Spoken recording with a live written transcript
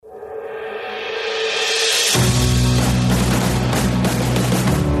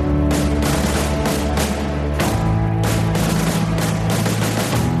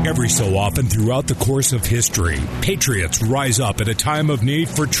so often throughout the course of history, patriots rise up at a time of need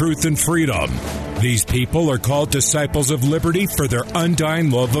for truth and freedom. These people are called disciples of liberty for their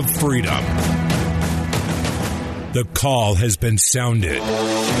undying love of freedom. The call has been sounded.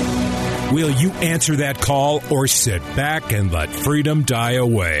 Will you answer that call or sit back and let freedom die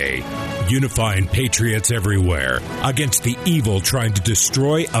away? Unifying patriots everywhere against the evil trying to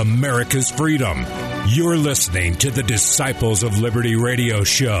destroy America's freedom. You're listening to the Disciples of Liberty radio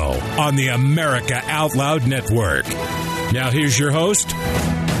show on the America Out Loud Network. Now here's your host,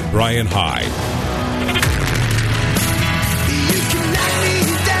 Brian Hyde.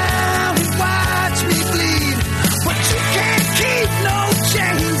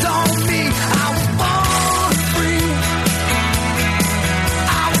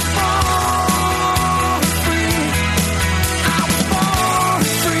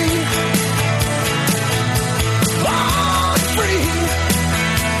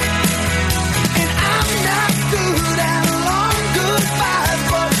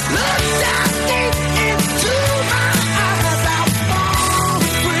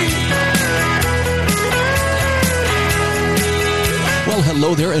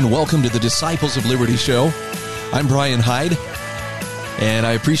 Hello there, and welcome to the Disciples of Liberty show. I'm Brian Hyde, and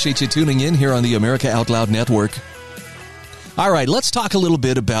I appreciate you tuning in here on the America Out Loud Network. All right, let's talk a little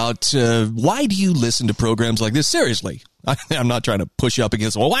bit about why do you listen to programs like this? Seriously, I'm not trying to push you up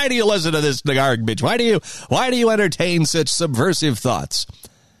against, well, why do you listen to this garbage? Why do you entertain such subversive thoughts?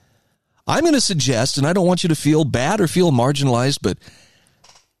 I'm going to suggest, and I don't want you to feel bad or feel marginalized, but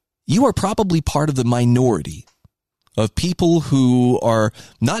you are probably part of the minority of people who are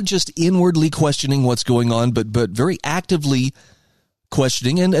not just inwardly questioning what's going on, but very actively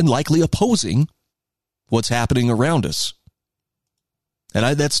questioning and likely opposing what's happening around us.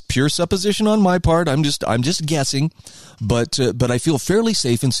 And that's pure supposition on my part. I'm just guessing, but I feel fairly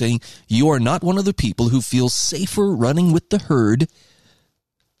safe in saying you are not one of the people who feels safer running with the herd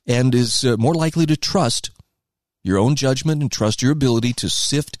and is more likely to trust your own judgment and trust your ability to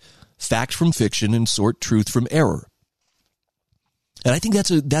sift fact from fiction and sort truth from error. And I think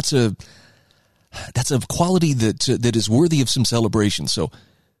that's a quality that is worthy of some celebration. So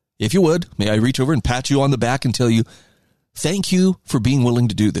if you would, may I reach over and pat you on the back and tell you, thank you for being willing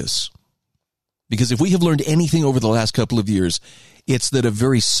to do this. Because if we have learned anything over the last couple of years, it's that a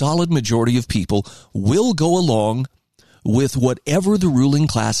very solid majority of people will go along with whatever the ruling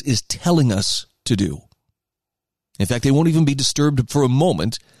class is telling us to do. In fact, they won't even be disturbed for a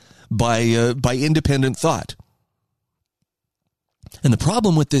moment by independent thought. And the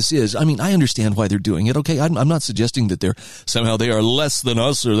problem with this is, I mean, I understand why they're doing it. Okay, I'm not suggesting that they are less than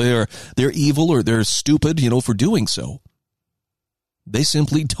us, or they're evil, or they're stupid, for doing so. They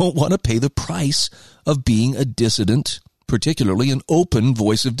simply don't want to pay the price of being a dissident, particularly an open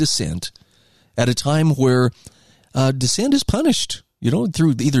voice of dissent, at a time where dissent is punished,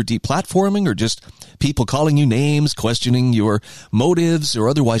 through either deplatforming or just people calling you names, questioning your motives, or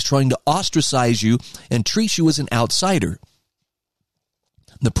otherwise trying to ostracize you and treat you as an outsider.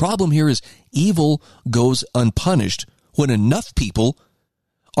 The problem here is evil goes unpunished when enough people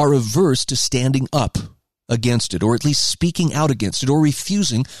are averse to standing up against it, or at least speaking out against it, or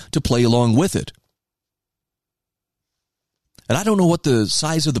refusing to play along with it. And I don't know what the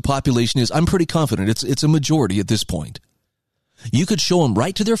size of the population is. I'm pretty confident it's a majority at this point. You could show them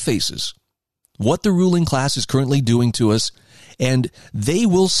right to their faces what the ruling class is currently doing to us, and they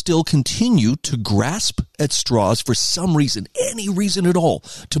will still continue to grasp at straws for some reason, any reason at all,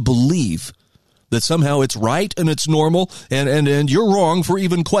 to believe that somehow it's right and it's normal and you're wrong for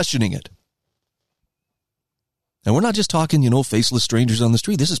even questioning it. And we're not just talking, faceless strangers on the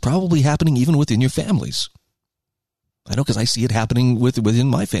street. This is probably happening even within your families. I know, because I see it happening within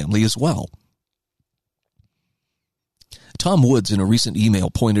my family as well. Tom Woods, in a recent email,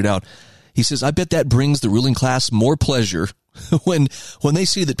 pointed out, he says, I bet that brings the ruling class more pleasure when they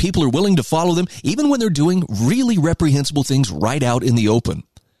see that people are willing to follow them, even when they're doing really reprehensible things right out in the open.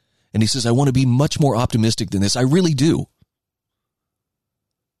 And he says, I want to be much more optimistic than this. I really do.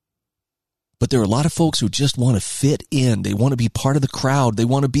 But there are a lot of folks who just want to fit in. They want to be part of the crowd. They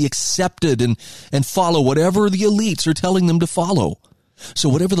want to be accepted and follow whatever the elites are telling them to follow. So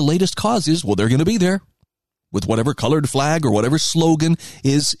whatever the latest cause is, well, they're going to be there with whatever colored flag or whatever slogan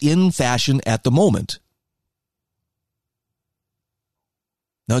is in fashion at the moment.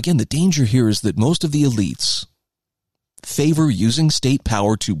 Now, again, the danger here is that most of the elites favor using state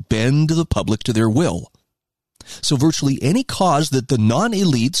power to bend the public to their will. So virtually any cause that the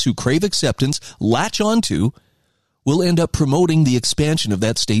non-elites who crave acceptance latch onto will end up promoting the expansion of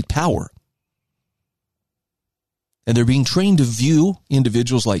that state power. And they're being trained to view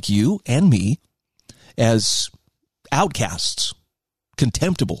individuals like you and me as outcasts,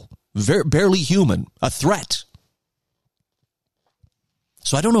 contemptible, barely human, a threat.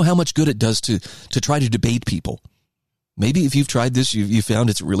 So I don't know how much good it does to try to debate people. Maybe if you've tried this, you found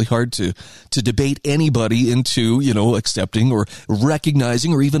it's really hard to debate anybody into, accepting or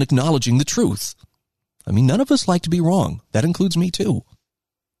recognizing or even acknowledging the truth. I mean, none of us like to be wrong. That includes me too.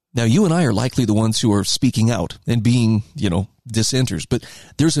 Now, you and I are likely the ones who are speaking out and being, dissenters. But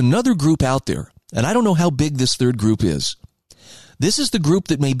there's another group out there, and I don't know how big this third group is. This is the group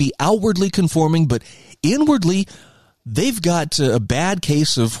that may be outwardly conforming, but inwardly, they've got a bad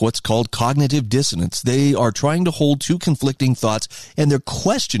case of what's called cognitive dissonance. They are trying to hold two conflicting thoughts, and they're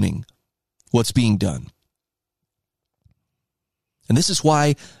questioning what's being done. And this is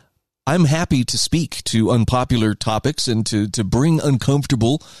why I'm happy to speak to unpopular topics and to bring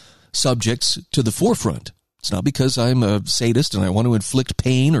uncomfortable subjects to the forefront. It's not because I'm a sadist and I want to inflict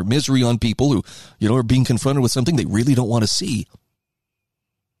pain or misery on people who, are being confronted with something they really don't want to see.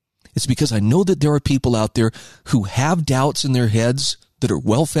 It's because I know that there are people out there who have doubts in their heads that are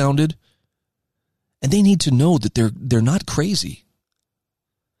well-founded, and they need to know that they're not crazy.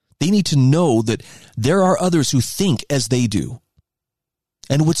 They need to know that there are others who think as they do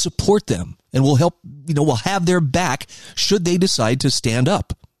and would support them and will help, will have their back should they decide to stand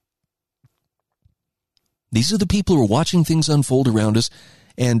up. These are the people who are watching things unfold around us,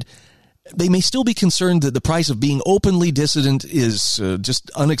 and they may still be concerned that the price of being openly dissident is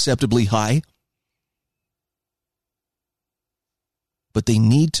just unacceptably high. But they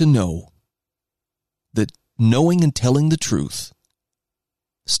need to know that knowing and telling the truth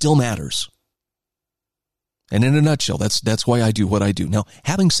still matters. And in a nutshell, that's why I do what I do. Now,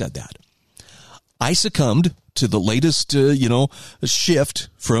 having said that, I succumbed to the latest, shift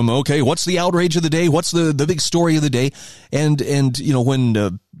from, okay, what's the outrage of the day? What's the big story of the day? And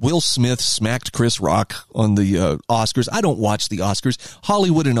when Will Smith smacked Chris Rock on the Oscars, I don't watch the Oscars.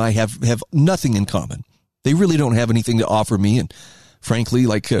 Hollywood and I have nothing in common. They really don't have anything to offer me. And frankly,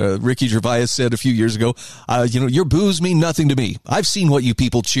 like Ricky Gervais said a few years ago, your boos mean nothing to me. I've seen what you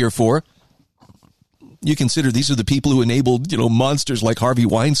people cheer for. You consider these are the people who enabled, monsters like Harvey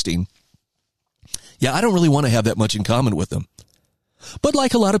Weinstein. Yeah, I don't really want to have that much in common with them. But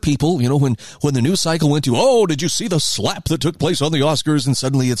like a lot of people, when the news cycle went to, did you see the slap that took place on the Oscars? And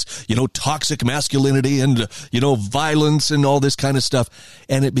suddenly it's, toxic masculinity and, violence and all this kind of stuff.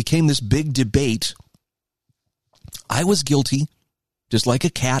 And it became this big debate. I was guilty, just like a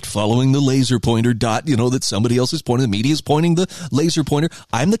cat following the laser pointer dot, that somebody else is pointing. The media is pointing the laser pointer.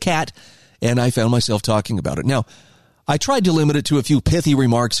 I'm the cat. And I found myself talking about it. Now, I tried to limit it to a few pithy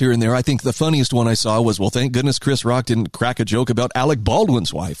remarks here and there. I think the funniest one I saw was, well, thank goodness Chris Rock didn't crack a joke about Alec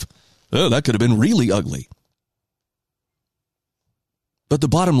Baldwin's wife. Oh, that could have been really ugly. But the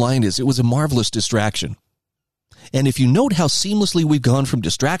bottom line is, it was a marvelous distraction. And if you note how seamlessly we've gone from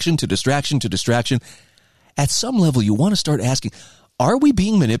distraction to distraction to distraction, at some level you want to start asking, are we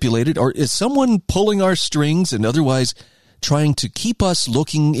being manipulated? Or is someone pulling our strings and otherwise trying to keep us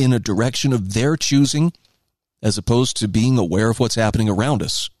looking in a direction of their choosing, as opposed to being aware of what's happening around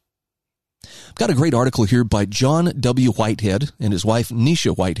us? I've got a great article here by John W. Whitehead and his wife,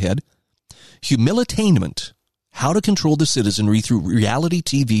 Nisha Whitehead. Humilitainment, How to Control the Citizenry Through Reality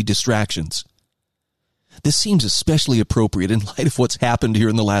TV Distractions. This seems especially appropriate in light of what's happened here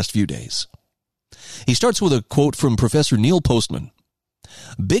in the last few days. He starts with a quote from Professor Neil Postman.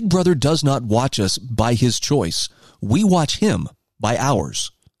 Big Brother does not watch us by his choice. We watch him by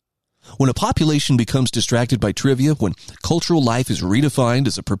ours. When a population becomes distracted by trivia, when cultural life is redefined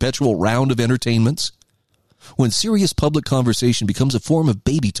as a perpetual round of entertainments, when serious public conversation becomes a form of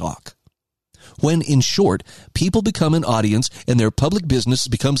baby talk, when, in short, people become an audience and their public business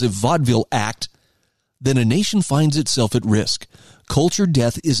becomes a vaudeville act, then a nation finds itself at risk. Culture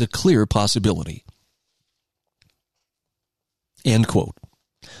death is a clear possibility. End quote.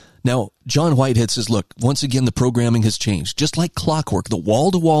 Now, John Whitehead says, look, once again, the programming has changed. Just like clockwork, the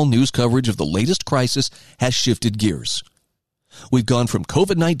wall-to-wall news coverage of the latest crisis has shifted gears. We've gone from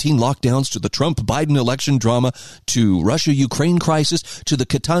COVID-19 lockdowns to the Trump-Biden election drama to Russia-Ukraine crisis to the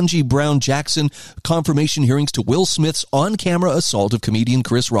Ketanji Brown-Jackson confirmation hearings to Will Smith's on-camera assault of comedian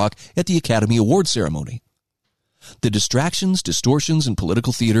Chris Rock at the Academy Awards ceremony. The distractions, distortions, and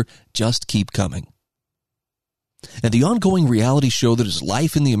political theater just keep coming. And the ongoing reality show that is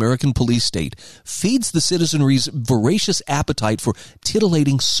life in the American police state feeds the citizenry's voracious appetite for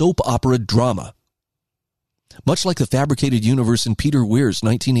titillating soap opera drama. Much like the fabricated universe in Peter Weir's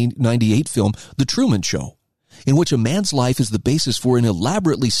 1998 film, The Truman Show, in which a man's life is the basis for an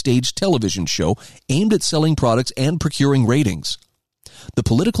elaborately staged television show aimed at selling products and procuring ratings. The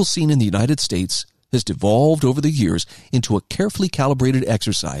political scene in the United States has devolved over the years into a carefully calibrated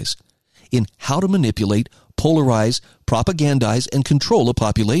exercise in how to manipulate, polarize, propagandize, and control a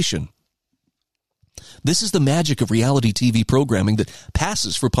population. This is the magic of reality TV programming that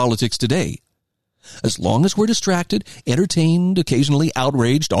passes for politics today. As long as we're distracted, entertained, occasionally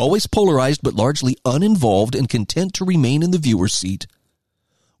outraged, always polarized, but largely uninvolved and content to remain in the viewer's seat,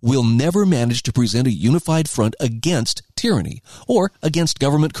 we'll never manage to present a unified front against tyranny or against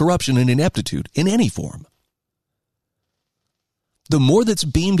government corruption and ineptitude in any form. The more that's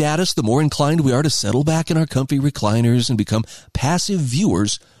beamed at us, the more inclined we are to settle back in our comfy recliners and become passive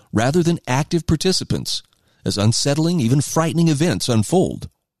viewers rather than active participants as unsettling, even frightening events unfold.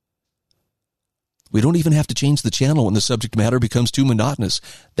 We don't even have to change the channel when the subject matter becomes too monotonous.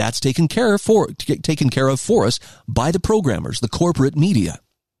 That's taken care of for us by the programmers, the corporate media.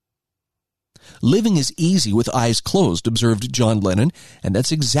 Living is easy with eyes closed, observed John Lennon, and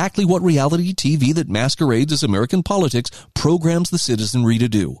that's exactly what reality TV that masquerades as American politics programs the citizenry to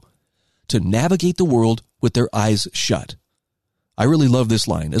do, to navigate the world with their eyes shut. I really love this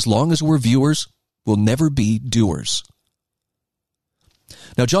line. As long as we're viewers, we'll never be doers.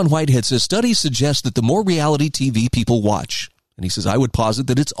 Now, John Whitehead says studies suggest that the more reality TV people watch, and he says, I would posit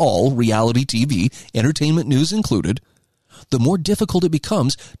that it's all reality TV, entertainment news included, the more difficult it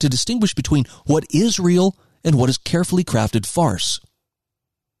becomes to distinguish between what is real and what is carefully crafted farce.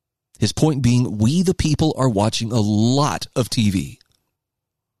 His point being, we the people are watching a lot of TV.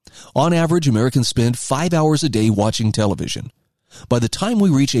 On average, Americans spend 5 hours a day watching television. By the time we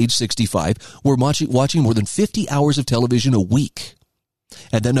reach age 65, we're watching more than 50 hours of television a week.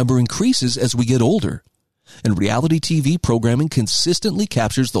 And that number increases as we get older. And reality TV programming consistently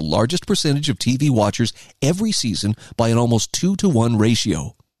captures the largest percentage of TV watchers every season by an almost 2-to-1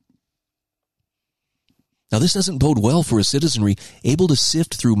 ratio. Now, this doesn't bode well for a citizenry able to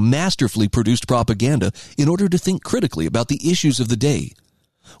sift through masterfully produced propaganda in order to think critically about the issues of the day,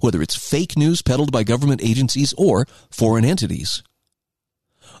 whether it's fake news peddled by government agencies or foreign entities.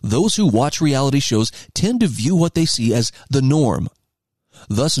 Those who watch reality shows tend to view what they see as the norm.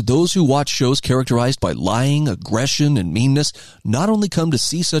 Thus, those who watch shows characterized by lying, aggression, and meanness not only come to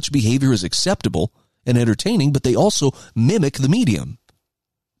see such behavior as acceptable and entertaining, but they also mimic the medium.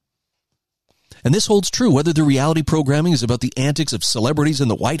 And this holds true whether the reality programming is about the antics of celebrities in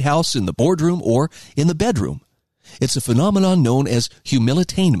the White House, in the boardroom, or in the bedroom. It's a phenomenon known as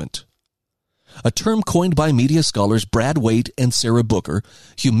humilitainment. A term coined by media scholars Brad Waite and Sarah Booker,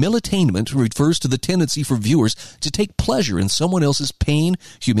 humilitainment refers to the tendency for viewers to take pleasure in someone else's pain,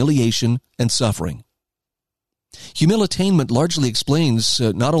 humiliation, and suffering. Humilitainment largely explains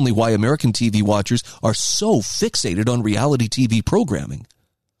not only why American TV watchers are so fixated on reality TV programming,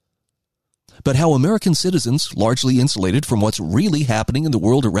 but how American citizens, largely insulated from what's really happening in the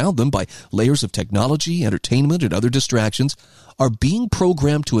world around them by layers of technology, entertainment, and other distractions, are being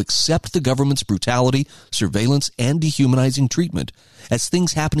programmed to accept the government's brutality, surveillance, and dehumanizing treatment as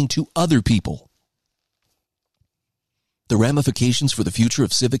things happening to other people. The ramifications for the future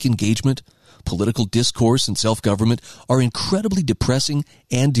of civic engagement, political discourse, and self-government are incredibly depressing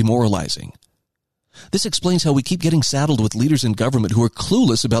and demoralizing. This explains how we keep getting saddled with leaders in government who are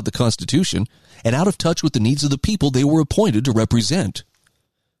clueless about the Constitution and out of touch with the needs of the people they were appointed to represent.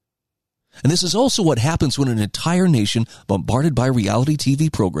 And this is also what happens when an entire nation bombarded by reality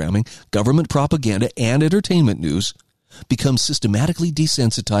TV programming, government propaganda, and entertainment news becomes systematically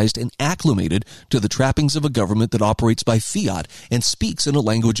desensitized and acclimated to the trappings of a government that operates by fiat and speaks in a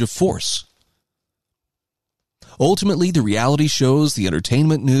language of force. Ultimately, the reality shows, the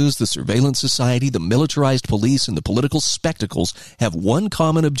entertainment news, the surveillance society, the militarized police, and the political spectacles have one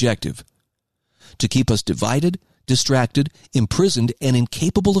common objective: to keep us divided, distracted, imprisoned, and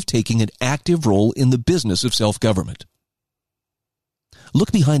incapable of taking an active role in the business of self-government.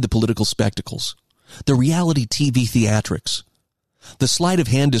 Look behind the political spectacles, the reality TV theatrics, the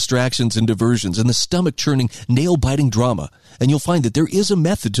sleight-of-hand distractions and diversions, and the stomach-churning, nail-biting drama, and you'll find that there is a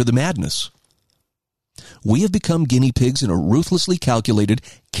method to the madness. We have become guinea pigs in a ruthlessly calculated,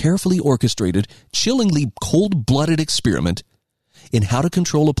 carefully orchestrated, chillingly cold-blooded experiment in how to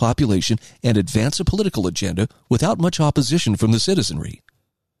control a population and advance a political agenda without much opposition from the citizenry.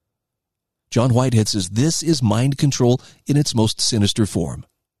 John Whitehead says this is mind control in its most sinister form.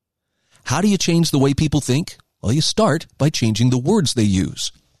 How do you change the way people think? Well, you start by changing the words they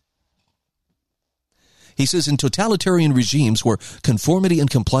use. He says in totalitarian regimes where conformity and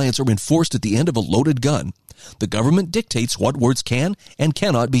compliance are enforced at the end of a loaded gun, the government dictates what words can and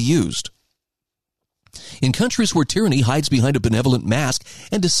cannot be used. In countries where tyranny hides behind a benevolent mask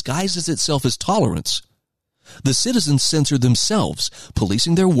and disguises itself as tolerance, the citizens censor themselves,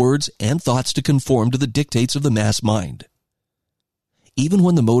 policing their words and thoughts to conform to the dictates of the mass mind. Even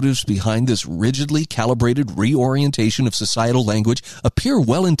when the motives behind this rigidly calibrated reorientation of societal language appear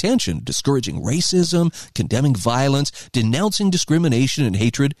well-intentioned, discouraging racism, condemning violence, denouncing discrimination and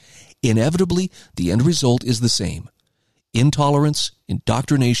hatred, inevitably the end result is the same: intolerance,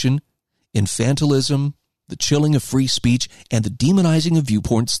 indoctrination, infantilism, the chilling of free speech, and the demonizing of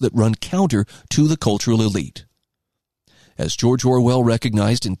viewpoints that run counter to the cultural elite. As George Orwell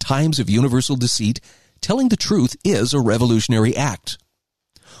recognized in Times of Universal Deceit, telling the truth is a revolutionary act.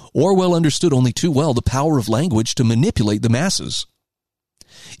 Orwell understood only too well the power of language to manipulate the masses.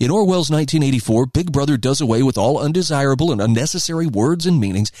 In Orwell's 1984, Big Brother does away with all undesirable and unnecessary words and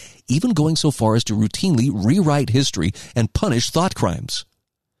meanings, even going so far as to routinely rewrite history and punish thought crimes.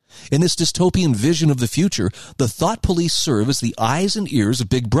 In this dystopian vision of the future, the thought police serve as the eyes and ears of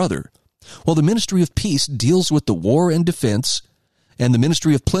Big Brother, while the Ministry of Peace deals with the war and defense, and the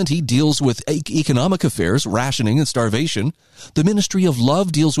Ministry of Plenty deals with economic affairs, rationing and starvation. The Ministry of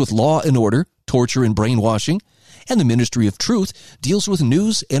Love deals with law and order, torture and brainwashing. And the Ministry of Truth deals with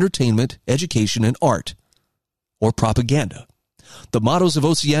news, entertainment, education, and art, or propaganda. The mottos of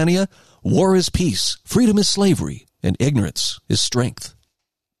Oceania: war is peace, freedom is slavery, and ignorance is strength.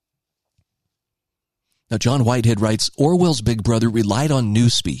 Now, John Whitehead writes, Orwell's Big Brother relied on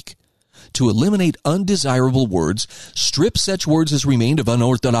newspeak to eliminate undesirable words, strip such words as remained of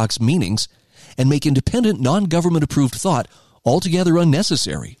unorthodox meanings, and make independent, non-government approved thought altogether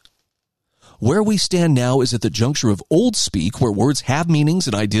unnecessary. Where we stand now is at the juncture of old speak, where words have meanings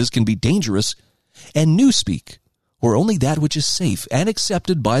and ideas can be dangerous, and new speak, where only that which is safe and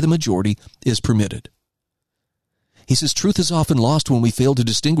accepted by the majority is permitted. He says truth is often lost when we fail to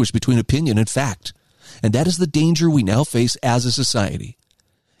distinguish between opinion and fact, and that is the danger we now face as a society.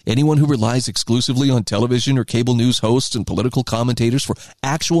 Anyone who relies exclusively on television or cable news hosts and political commentators for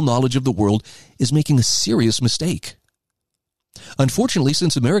actual knowledge of the world is making a serious mistake. Unfortunately,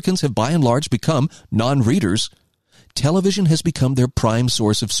 since Americans have by and large become non-readers, television has become their prime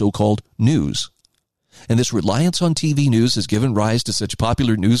source of so-called news. And this reliance on TV news has given rise to such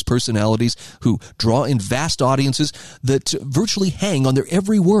popular news personalities who draw in vast audiences that virtually hang on their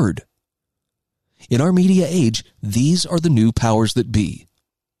every word. In our media age, these are the new powers that be.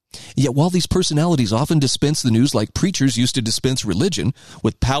 Yet while these personalities often dispense the news like preachers used to dispense religion,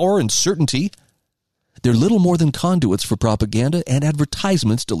 with power and certainty, they're little more than conduits for propaganda and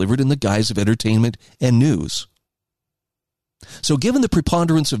advertisements delivered in the guise of entertainment and news. So given the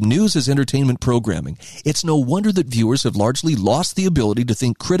preponderance of news as entertainment programming, it's no wonder that viewers have largely lost the ability to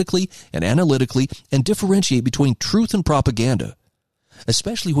think critically and analytically and differentiate between truth and propaganda,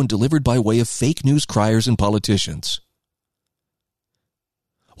 especially when delivered by way of fake news criers and politicians.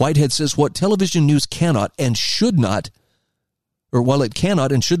 Whitehead says what television news cannot and should not, or while it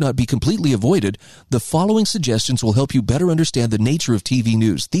cannot and should not be completely avoided, the following suggestions will help you better understand the nature of TV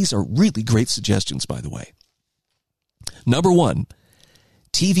news. These are really great suggestions, by the way. Number 1,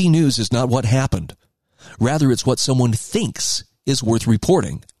 TV news is not what happened. Rather, it's what someone thinks is worth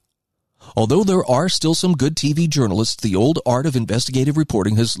reporting. Although there are still some good TV journalists, the old art of investigative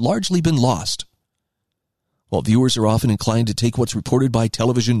reporting has largely been lost. While viewers are often inclined to take what's reported by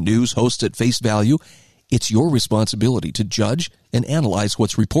television news hosts at face value, it's your responsibility to judge and analyze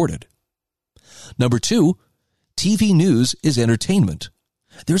what's reported. Number 2, TV news is entertainment.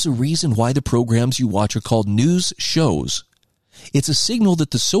 There's a reason why the programs you watch are called news shows. It's a signal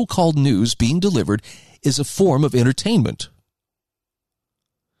that the so-called news being delivered is a form of entertainment.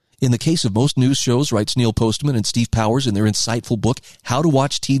 In the case of most news shows, writes Neil Postman and Steve Powers in their insightful book, How to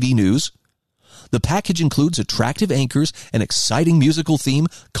Watch TV News, the package includes attractive anchors, an exciting musical theme,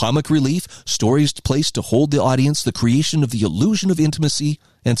 comic relief, stories placed to hold the audience, the creation of the illusion of intimacy,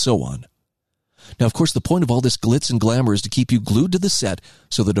 and so on. Now, of course, the point of all this glitz and glamour is to keep you glued to the set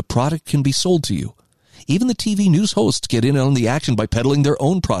so that a product can be sold to you. Even the TV news hosts get in on the action by peddling their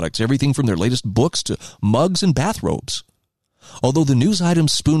own products, everything from their latest books to mugs and bathrobes. Although the news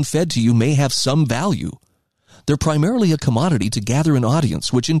items spoon-fed to you may have some value, they're primarily a commodity to gather an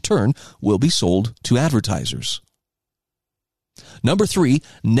audience, which in turn will be sold to advertisers. Number 3,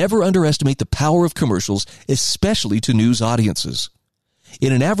 never underestimate the power of commercials, especially to news audiences.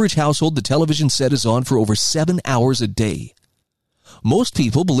 In an average household, the television set is on for over 7 hours a day. Most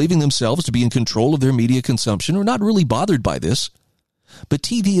people, believing themselves to be in control of their media consumption, are not really bothered by this. But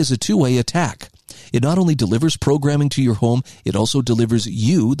TV is a two-way attack. It not only delivers programming to your home, it also delivers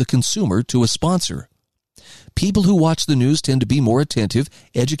you, the consumer, to a sponsor. People who watch the news tend to be more attentive,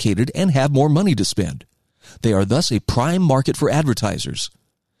 educated, and have more money to spend. They are thus a prime market for advertisers.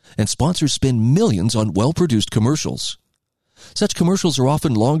 And sponsors spend millions on well-produced commercials. Such commercials are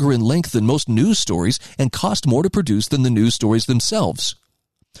often longer in length than most news stories and cost more to produce than the news stories themselves.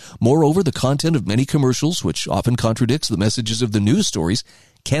 Moreover, the content of many commercials, which often contradicts the messages of the news stories,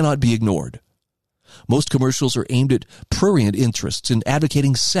 cannot be ignored. Most commercials are aimed at prurient interests in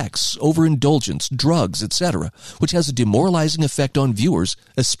advocating sex, overindulgence, drugs, etc., which has a demoralizing effect on viewers,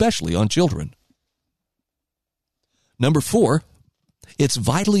 especially on children. Number 4, it's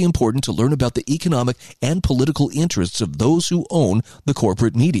vitally important to learn about the economic and political interests of those who own the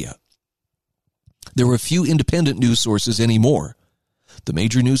corporate media. There are few independent news sources anymore. The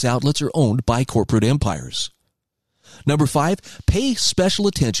major news outlets are owned by corporate empires. Number 5, pay special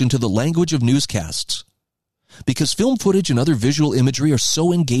attention to the language of newscasts. Because film footage and other visual imagery are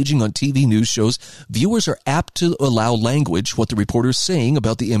so engaging on TV news shows, viewers are apt to allow language, what the reporter is saying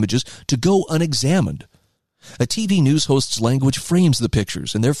about the images, to go unexamined. A TV news host's language frames the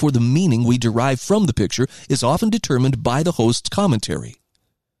pictures, and therefore the meaning we derive from the picture is often determined by the host's commentary.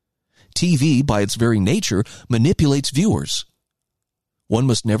 TV, by its very nature, manipulates viewers. One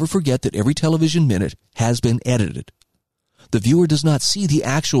must never forget that every television minute has been edited. The viewer does not see the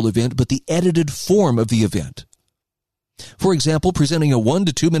actual event, but the edited form of the event. For example, presenting a 1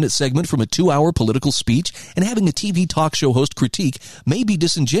 to 2 minute segment from a 2-hour political speech and having a TV talk show host critique may be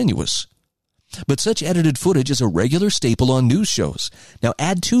disingenuous. But such edited footage is a regular staple on news shows. Now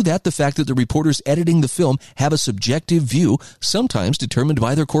add to that the fact that the reporters editing the film have a subjective view, sometimes determined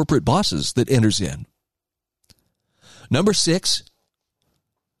by their corporate bosses, that enters in. Number 6,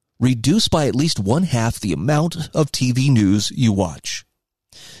 reduce by at least 1/2 the amount of TV news you watch.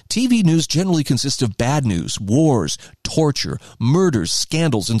 TV news generally consists of bad news, wars, torture, murders,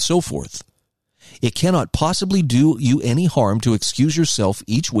 scandals, and so forth. It cannot possibly do you any harm to excuse yourself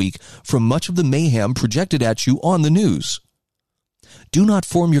each week from much of the mayhem projected at you on the news. Do not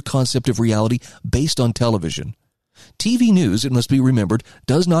form your concept of reality based on television. TV news, it must be remembered,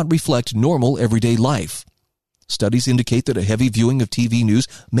 does not reflect normal everyday life. Studies indicate that a heavy viewing of TV news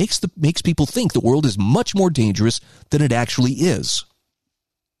makes people think the world is much more dangerous than it actually is.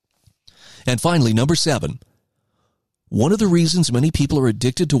 And finally, number 7. One of the reasons many people are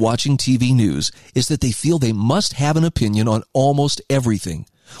addicted to watching TV news is that they feel they must have an opinion on almost everything,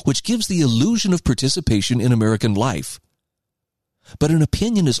 which gives the illusion of participation in American life. But an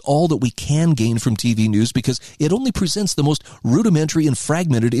opinion is all that we can gain from TV news because it only presents the most rudimentary and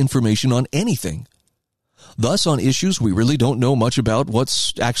fragmented information on anything. Thus, on issues we really don't know much about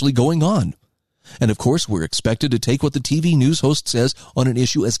what's actually going on. And of course, we're expected to take what the TV news host says on an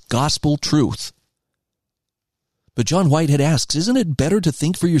issue as gospel truth. But John Whitehead asks, isn't it better to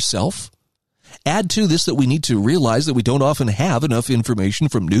think for yourself? Add to this that we need to realize that we don't often have enough information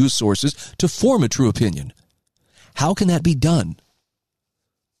from news sources to form a true opinion. How can that be done?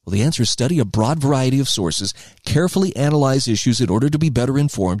 Well, the answer is study a broad variety of sources, carefully analyze issues in order to be better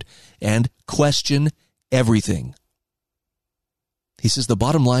informed, and question everything. He says the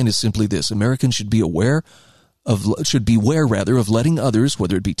bottom line is simply this: Americans should beware of letting others,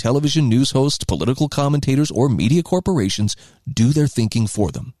 whether it be television news hosts, political commentators, or media corporations, do their thinking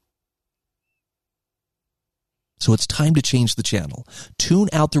for them. So it's time to change the channel. Tune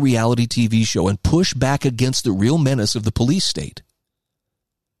out the reality TV show and push back against the real menace of the police state.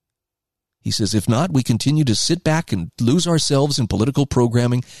 He says, if not, we continue to sit back and lose ourselves in political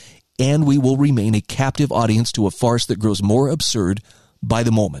programming, and we will remain a captive audience to a farce that grows more absurd by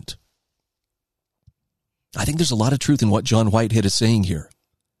the moment. I think there's a lot of truth in what John Whitehead is saying here.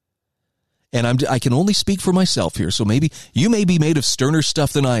 And I can only speak for myself here, so maybe you may be made of sterner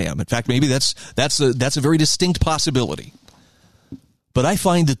stuff than I am. In fact, maybe that's a very distinct possibility. But I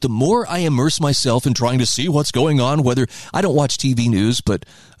find that the more I immerse myself in trying to see what's going on, whether I don't watch TV news, but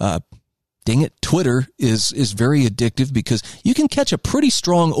dang it, Twitter is very addictive because you can catch a pretty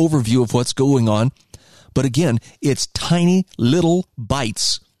strong overview of what's going on. But again, it's tiny little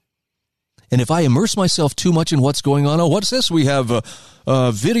bites. And if I immerse myself too much in what's going on, what's this? We have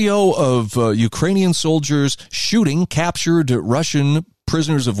a video of Ukrainian soldiers shooting captured Russian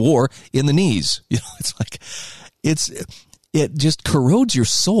prisoners of war in the knees. You know, it's like it just corrodes your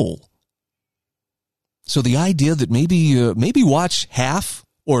soul. So the idea that maybe watch half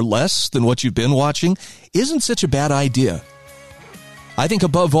or less than what you've been watching isn't such a bad idea. I think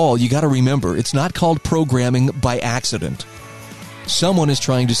above all, you got to remember, it's not called programming by accident. Someone is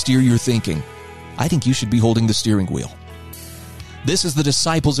trying to steer your thinking. I think you should be holding the steering wheel. This is the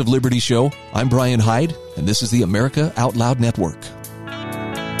Disciples of Liberty Show. I'm Brian Hyde, and this is the America Out Loud Network.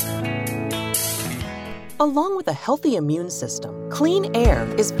 Along with a healthy immune system, clean air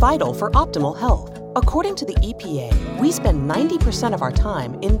is vital for optimal health. According to the EPA, we spend 90% of our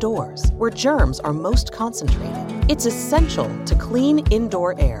time indoors, where germs are most concentrated. It's essential to clean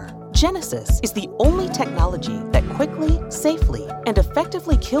indoor air. Genesis is the only technology that quickly, safely, and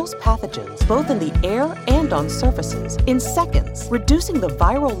effectively kills pathogens both in the air and on surfaces in seconds, reducing the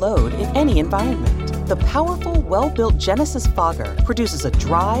viral load in any environment. The powerful, well-built Genesis fogger produces a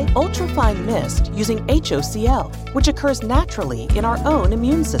dry, ultrafine mist using HOCl, which occurs naturally in our own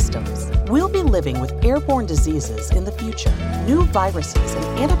immune systems. We'll be living with airborne diseases in the future. New viruses and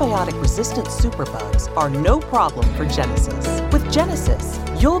antibiotic-resistant superbugs are no problem for Genesis. With Genesis,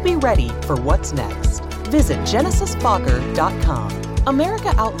 you'll be ready for what's next. Visit GenesisFogger.com.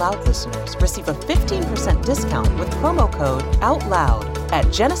 America Out Loud listeners receive a 15% discount with promo code OUTLOUD at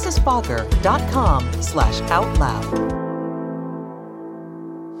GenesisFogger.com/OutLoud.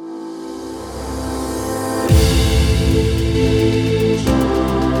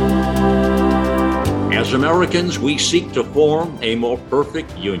 As Americans, we seek to form a more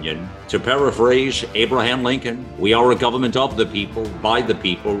perfect union. To paraphrase Abraham Lincoln, we are a government of the people, by the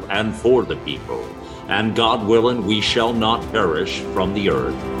people, and for the people. And God willing, we shall not perish from the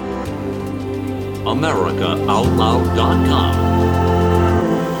earth.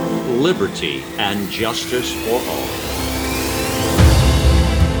 AmericaOutloud.com. Liberty and justice for all.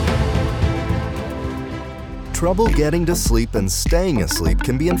 Trouble getting to sleep and staying asleep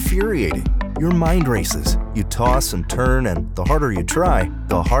can be infuriating. Your mind races. You toss and turn, and the harder you try,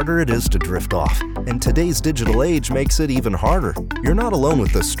 the harder it is to drift off. And today's digital age makes it even harder. You're not alone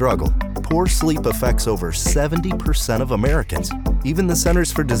with this struggle. Poor sleep affects over 70% of Americans. Even the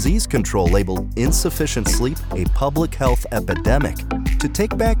Centers for Disease Control labeled insufficient sleep a public health epidemic. To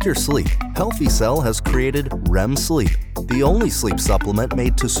take back your sleep, Healthy Cell has created REM Sleep, the only sleep supplement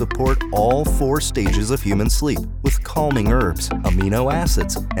made to support all 4 stages of human sleep, with calming herbs, amino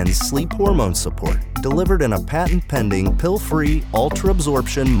acids, and sleep hormone support, delivered in a patent-pending, pill-free,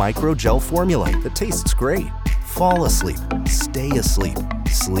 ultra-absorption microgel formula that tastes great. Fall asleep, stay asleep,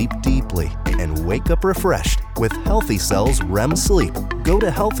 sleep deeply, and wake up refreshed with Healthy Cell's REM Sleep. Go to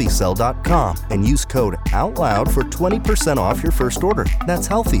healthycell.com and use code OUTLOUD for 20% off your first order. That's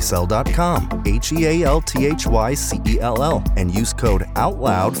healthycell.com, HEALTHYCELL, and use code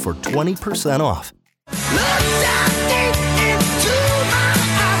OUTLOUD for 20% off.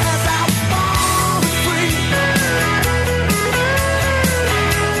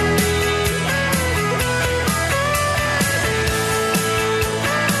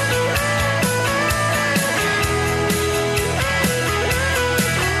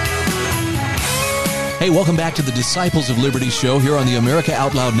 Hey, welcome back to the Disciples of Liberty show here on the America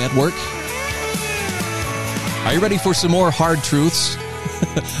Out Loud Network. Are you ready for some more hard truths?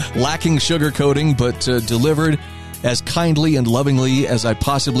 Lacking sugarcoating, but delivered as kindly and lovingly as I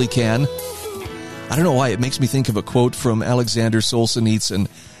possibly can. I don't know why, it makes me think of a quote from Alexander Solzhenitsyn.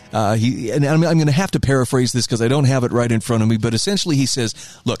 And I'm going to have to paraphrase this because I don't have it right in front of me, but essentially he says,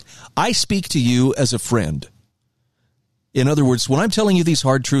 look, I speak to you as a friend. In other words, when I'm telling you these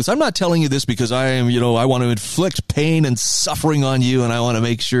hard truths, I'm not telling you this because I want to inflict pain and suffering on you, and I want to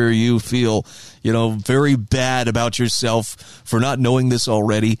make sure you feel, very bad about yourself for not knowing this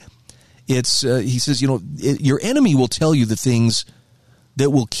already. It's, he says, your enemy will tell you the things that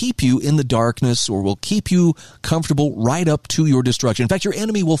will keep you in the darkness or will keep you comfortable right up to your destruction. In fact, your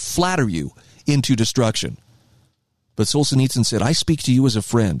enemy will flatter you into destruction. But Solzhenitsyn said, I speak to you as a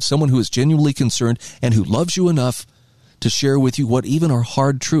friend, someone who is genuinely concerned and who loves you enough to share with you what even are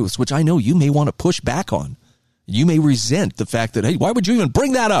hard truths, which I know you may want to push back on. You may resent the fact that, hey, why would you even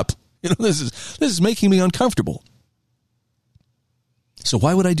bring that up? This is making me uncomfortable. So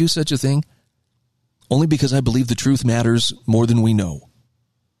why would I do such a thing? Only because I believe the truth matters more than we know.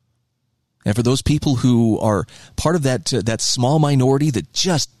 And for those people who are part of that small minority that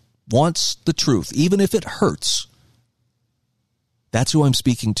just wants the truth, even if it hurts, that's who I'm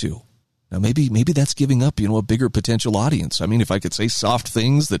speaking to. Now, maybe that's giving up, a bigger potential audience. I mean, if I could say soft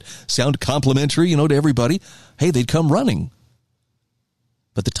things that sound complimentary, to everybody, hey, they'd come running.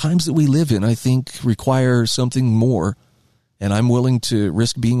 But the times that we live in, I think, require something more. And I'm willing to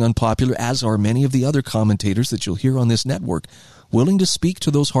risk being unpopular, as are many of the other commentators that you'll hear on this network, willing to speak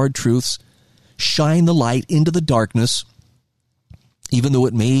to those hard truths, shine the light into the darkness, even though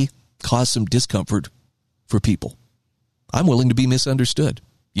it may cause some discomfort for people. I'm willing to be misunderstood.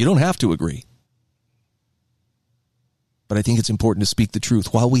 You don't have to agree. But I think it's important to speak the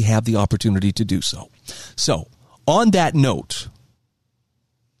truth while we have the opportunity to do so. So, on that note,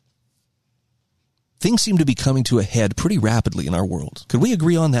 things seem to be coming to a head pretty rapidly in our world. Could we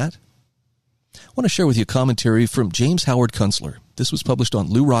agree on that? I want to share with you a commentary from James Howard Kunstler. This was published on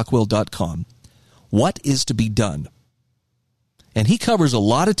LouRockwell.com. What is to be done? And he covers a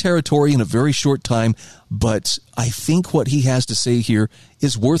lot of territory in a very short time, but I think what he has to say here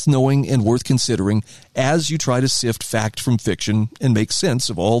is worth knowing and worth considering as you try to sift fact from fiction and make sense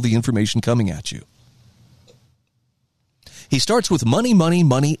of all the information coming at you. He starts with money, money,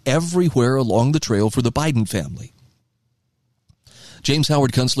 money everywhere along the trail for the Biden family. James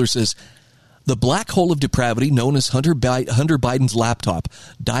Howard Kunstler says, the black hole of depravity known as Hunter Biden's laptop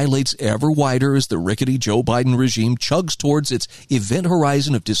dilates ever wider as the rickety Joe Biden regime chugs towards its event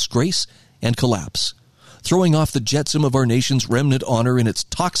horizon of disgrace and collapse, throwing off the jetsam of our nation's remnant honor in its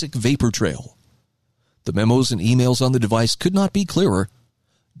toxic vapor trail. The memos and emails on the device could not be clearer.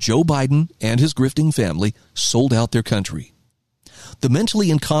 Joe Biden and his grifting family sold out their country. The mentally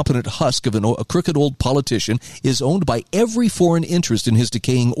incompetent husk of a crooked old politician is owned by every foreign interest in his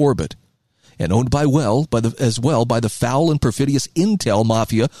decaying orbit, and owned by the foul and perfidious intel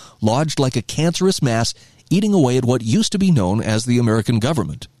mafia lodged like a cancerous mass eating away at what used to be known as the American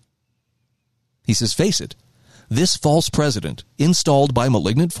government. He says, face it, this false president, installed by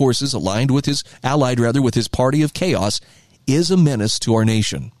malignant forces allied with his party of chaos, is a menace to our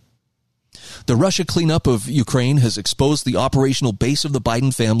nation. The Russia cleanup of Ukraine has exposed the operational base of the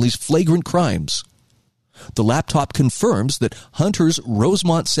Biden family's flagrant crimes. The laptop confirms that Hunter's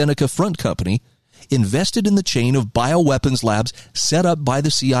Rosemont Seneca Front Company invested in the chain of bioweapons labs set up by the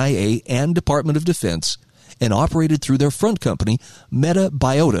CIA and Department of Defense and operated through their front company,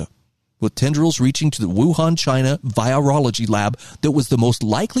 MetaBiota, with tendrils reaching to the Wuhan, China virology lab that was the most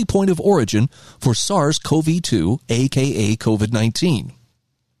likely point of origin for SARS-CoV-2, aka COVID-19.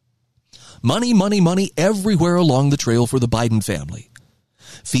 Money, money, money everywhere along the trail for the Biden family.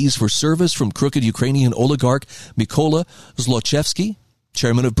 Fees for service from crooked Ukrainian oligarch Mykola Zlochevsky,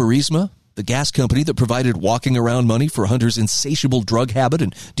 chairman of Burisma, the gas company that provided walking around money for Hunter's insatiable drug habit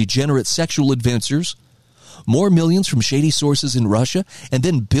and degenerate sexual adventures. More millions from shady sources in Russia, and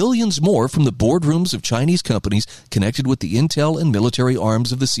then billions more from the boardrooms of Chinese companies connected with the intel and military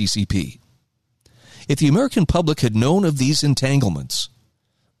arms of the CCP. If the American public had known of these entanglements,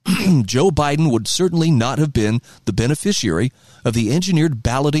 Joe Biden would certainly not have been the beneficiary of the engineered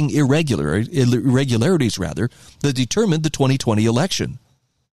balloting irregularities that determined the 2020 election.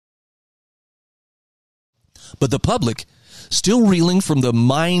 But the public, still reeling from the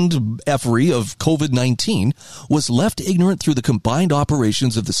mind effery of COVID-19, was left ignorant through the combined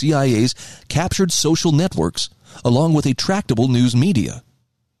operations of the CIA's captured social networks, along with a tractable news media.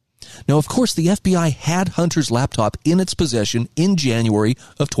 Now, of course, the FBI had Hunter's laptop in its possession in January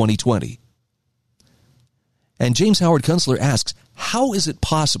of 2020. And James Howard Kunstler asks, how is it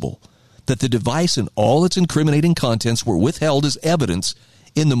possible that the device and all its incriminating contents were withheld as evidence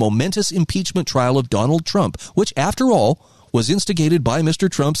in the momentous impeachment trial of Donald Trump, which, after all, was instigated by Mr.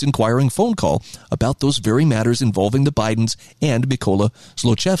 Trump's inquiring phone call about those very matters involving the Bidens and Mykola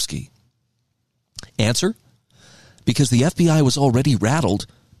Zlochevsky? Answer: because the FBI was already rattled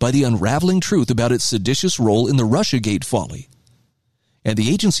by the unraveling truth about its seditious role in the Russiagate folly. And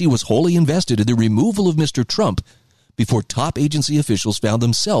the agency was wholly invested in the removal of Mr. Trump before top agency officials found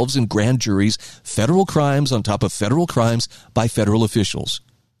themselves in grand juries, federal crimes on top of federal crimes by federal officials.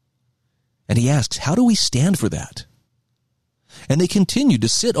 And he asks, how do we stand for that? And they continued to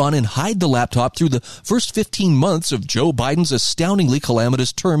sit on and hide the laptop through the first 15 months of Joe Biden's astoundingly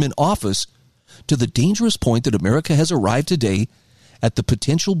calamitous term in office, to the dangerous point that America has arrived today at the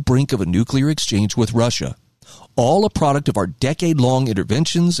potential brink of a nuclear exchange with Russia, all a product of our decade-long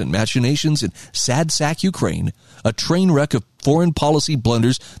interventions and machinations in sad sack Ukraine, a train wreck of foreign policy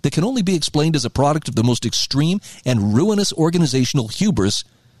blunders that can only be explained as a product of the most extreme and ruinous organizational hubris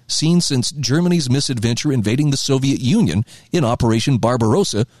seen since Germany's misadventure invading the Soviet Union in Operation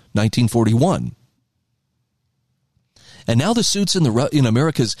Barbarossa, 1941. And now the suits in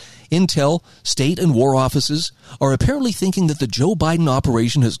America's intel, state, and war offices are apparently thinking that the Joe Biden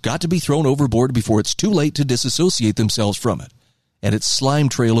operation has got to be thrown overboard before it's too late to disassociate themselves from it and its slime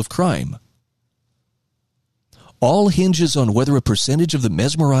trail of crime. All hinges on whether a percentage of the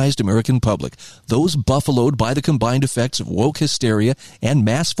mesmerized American public, those buffaloed by the combined effects of woke hysteria and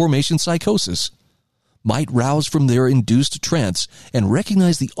mass formation psychosis, might rouse from their induced trance and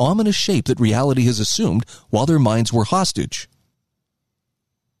recognize the ominous shape that reality has assumed while their minds were hostage.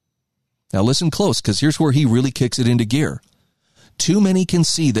 Now listen close, because here's where he really kicks it into gear. Too many can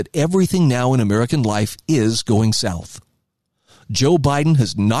see that everything now in American life is going south. Joe Biden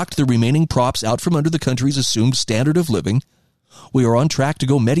has knocked the remaining props out from under the country's assumed standard of living. We are on track to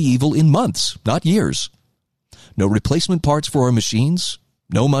go medieval in months, not years. No replacement parts for our machines.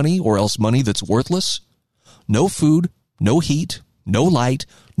 no money or else money that's worthless, no food, no heat, no light,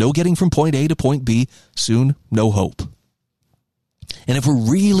 no getting from point A to point B, soon no hope. And if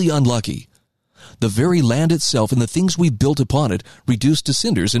we're really unlucky, the very land itself and the things we built upon it reduced to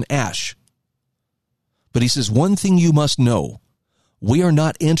cinders and ash. But he says, one thing you must know, we are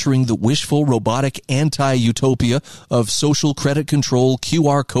not entering the wishful, robotic, anti-utopia of social credit control,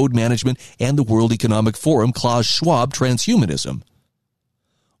 QR code management, and the World Economic Forum, Klaus Schwab transhumanism.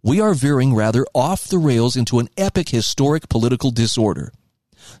 We are veering rather off the rails into an epic historic political disorder,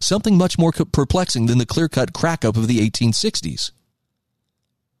 something much more perplexing than the clear-cut crack-up of the 1860s.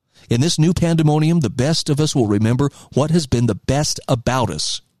 In this new pandemonium, the best of us will remember what has been the best about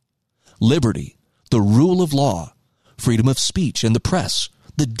us. Liberty, the rule of law, freedom of speech and the press,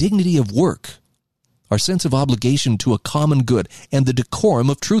 the dignity of work, our sense of obligation to a common good, and the decorum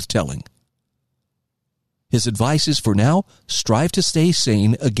of truth-telling. His advice is, for now, strive to stay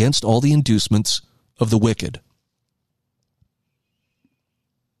sane against all the inducements of the wicked.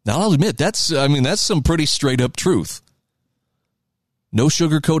 Now, I'll admit, that's some pretty straight-up truth. No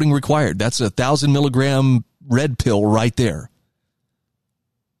sugarcoating required. That's a 1,000-milligram red pill right there.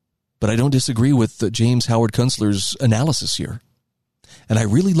 But I don't disagree with James Howard Kunstler's analysis here. And I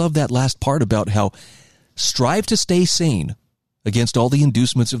really love that last part about how strive to stay sane against all the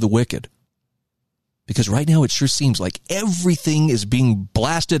inducements of the wicked. Because right now it sure seems like everything is being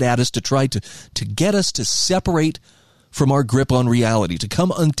blasted at us to try to get us to separate from our grip on reality, to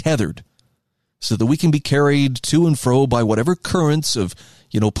come untethered, so that we can be carried to and fro by whatever currents of,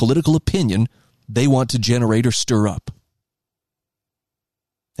 political opinion they want to generate or stir up.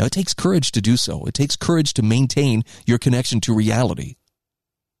 Now, it takes courage to do so. It takes courage to maintain your connection to reality.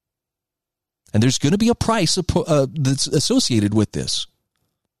 And there's going to be a price that's associated with this.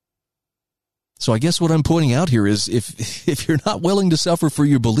 So I guess what I'm pointing out here is if you're not willing to suffer for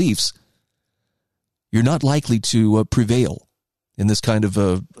your beliefs, you're not likely to prevail in this kind of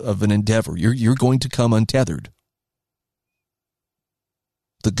an endeavor. You're going to come untethered.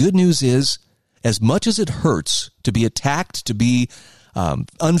 The good news is, as much as it hurts to be attacked, to be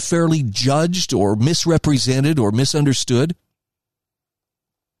unfairly judged or misrepresented or misunderstood,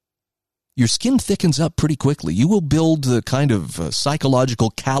 your skin thickens up pretty quickly. You will build the kind of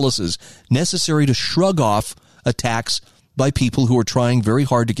psychological calluses necessary to shrug off attacks by people who are trying very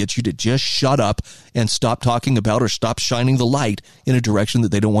hard to get you to just shut up and stop talking about or stop shining the light in a direction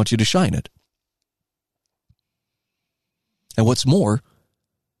that they don't want you to shine it. And what's more,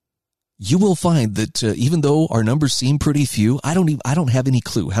 you will find that even though our numbers seem pretty few, I don't have any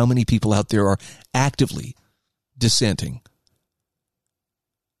clue how many people out there are actively dissenting.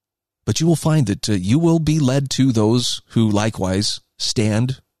 But you will find that you will be led to those who likewise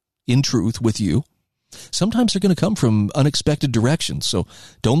stand in truth with you. Sometimes they're going to come from unexpected directions, so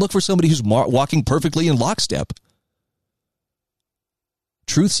don't look for somebody who's walking perfectly in lockstep.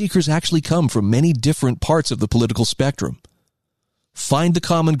 Truth seekers actually come from many different parts of the political spectrum. Find the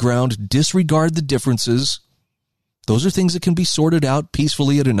common ground, disregard the differences. Those are things that can be sorted out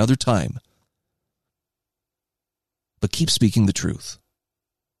peacefully at another time. But keep speaking the truth.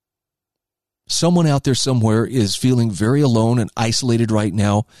 Someone out there somewhere is feeling very alone and isolated right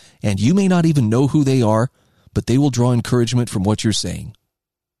now, and you may not even know who they are, but they will draw encouragement from what you're saying.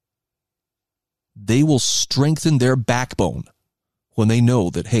 They will strengthen their backbone when they know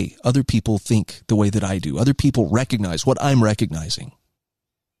that, hey, other people think the way that I do. Other people recognize what I'm recognizing.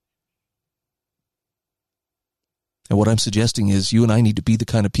 And what I'm suggesting is you and I need to be the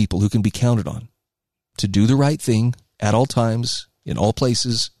kind of people who can be counted on to do the right thing at all times, in all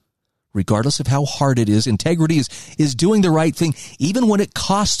places, regardless of how hard it is. Integrity is doing the right thing, even when it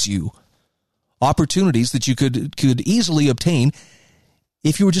costs you opportunities that you could easily obtain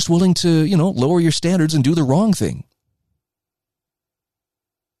if you were just willing to, lower your standards and do the wrong thing.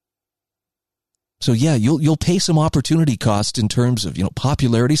 So yeah, you'll pay some opportunity cost in terms of,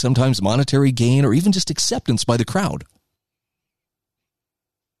 popularity, sometimes monetary gain, or even just acceptance by the crowd.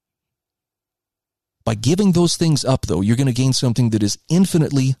 By giving those things up, though, you're going to gain something that is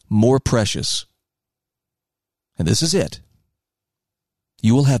infinitely more precious. And this is it.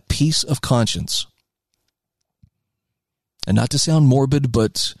 You will have peace of conscience. And not to sound morbid,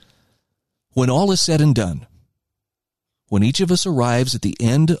 but when all is said and done, when each of us arrives at the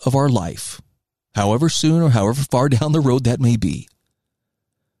end of our life, however soon or however far down the road that may be,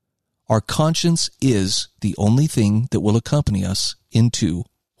 our conscience is the only thing that will accompany us into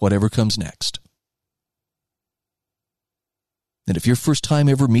whatever comes next. And if your first time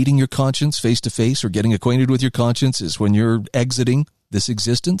ever meeting your conscience face-to-face or getting acquainted with your conscience is when you're exiting this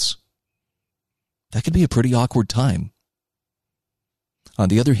existence, that could be a pretty awkward time. On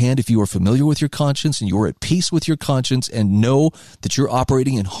the other hand, if you are familiar with your conscience and you are at peace with your conscience and know that you're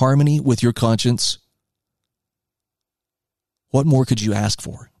operating in harmony with your conscience, what more could you ask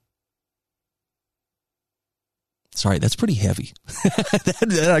for? Sorry, that's pretty heavy.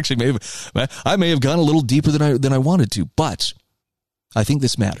 that actually I may have gone a little deeper than I wanted to, but I think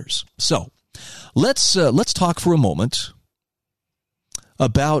this matters. So let's talk for a moment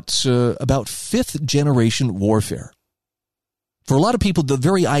about fifth generation warfare. For a lot of people, the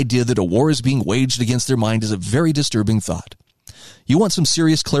very idea that a war is being waged against their mind is a very disturbing thought. You want some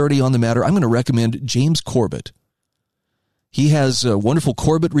serious clarity on the matter? I'm going to recommend James Corbett. He has a wonderful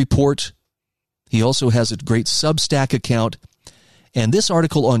Corbett Report. He also has a great Substack account. And this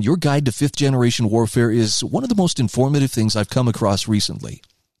article on Your Guide to Fifth Generation Warfare is one of the most informative things I've come across recently.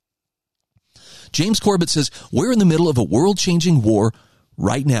 James Corbett says, we're in the middle of a world-changing war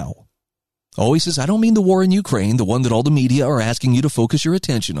right now. Oh, he says, I don't mean the war in Ukraine, the one that all the media are asking you to focus your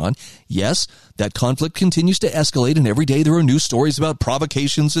attention on. Yes, that conflict continues to escalate, and every day there are new stories about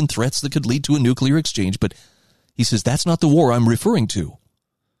provocations and threats that could lead to a nuclear exchange. But he says, that's not the war I'm referring to.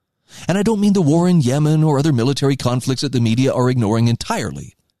 And I don't mean the war in Yemen or other military conflicts that the media are ignoring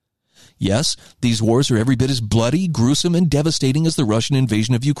entirely. Yes, these wars are every bit as bloody, gruesome, and devastating as the Russian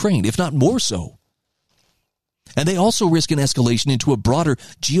invasion of Ukraine, if not more so. And they also risk an escalation into a broader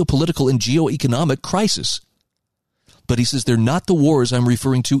geopolitical and geoeconomic crisis. But he says they're not the wars I'm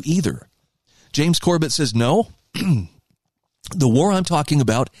referring to either. James Corbett says, no, the war I'm talking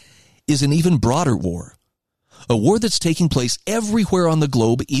about is an even broader war. A war that's taking place everywhere on the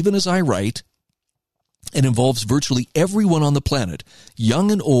globe, even as I write, and involves virtually everyone on the planet,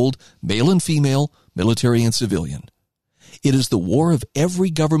 young and old, male and female, military and civilian. It is the war of every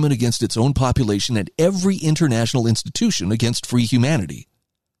government against its own population and every international institution against free humanity.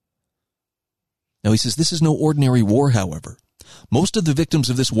 Now, he says this is no ordinary war, however. Most of the victims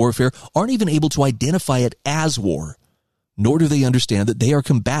of this warfare aren't even able to identify it as war, nor do they understand that they are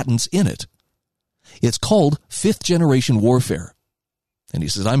combatants in it. It's called fifth generation warfare. And he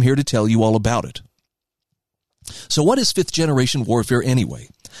says, I'm here to tell you all about it. So what is fifth generation warfare anyway?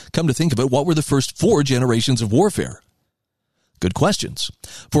 Come to think of it, what were the first 4 generations of warfare? Good questions.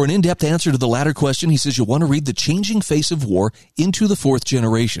 For an in-depth answer to the latter question, he says you'll want to read The Changing Face of War into the Fourth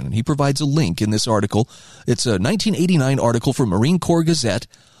Generation. And he provides a link in this article. It's a 1989 article from Marine Corps Gazette,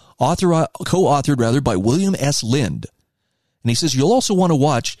 co-authored by William S. Lind. And he says you'll also want to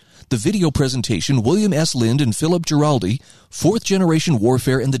watch the video presentation, William S. Lind and Philip Giraldi, Fourth Generation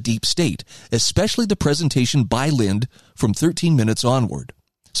Warfare and the Deep State, especially the presentation by Lind from 13 minutes onward.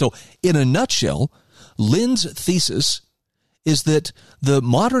 So, in a nutshell, Lind's thesis is that the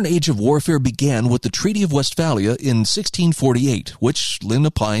modern age of warfare began with the Treaty of Westphalia in 1648, which, Lind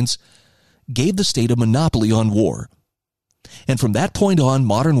opines, gave the state a monopoly on war. And from that point on,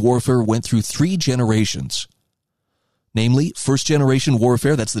 modern warfare went through 3 generations. Namely, first-generation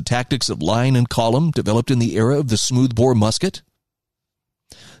warfare, that's the tactics of line and column, developed in the era of the smoothbore musket.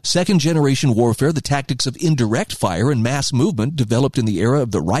 Second-generation warfare, the tactics of indirect fire and mass movement, developed in the era of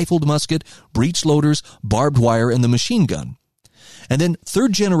the rifled musket, breech loaders, barbed wire, and the machine gun. And then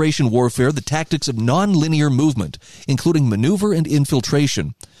third-generation warfare, the tactics of non-linear movement, including maneuver and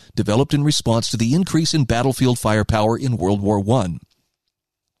infiltration, developed in response to the increase in battlefield firepower in World War I.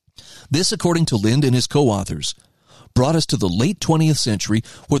 This, according to Lind and his co-authors, brought us to the late 20th century,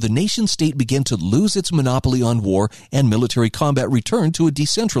 where the nation-state began to lose its monopoly on war and military combat returned to a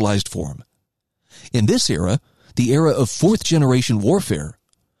decentralized form. In this era, the era of fourth-generation warfare,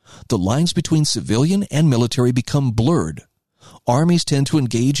 the lines between civilian and military become blurred. Armies tend to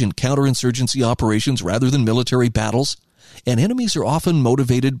engage in counterinsurgency operations rather than military battles, and enemies are often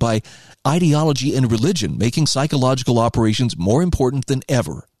motivated by ideology and religion, making psychological operations more important than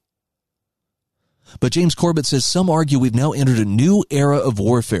ever. But James Corbett says some argue we've now entered a new era of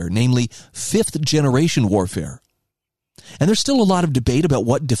warfare, namely fifth-generation warfare. And there's still a lot of debate about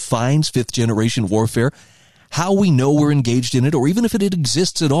what defines fifth-generation warfare, how we know we're engaged in it, or even if it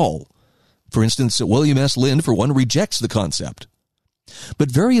exists at all. For instance, William S. Lind, for one, rejects the concept. But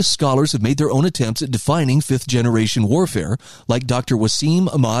various scholars have made their own attempts at defining fifth-generation warfare, like Dr.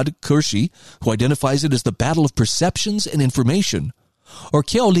 Wasim Ahmad Qureshi, who identifies it as the battle of perceptions and information, or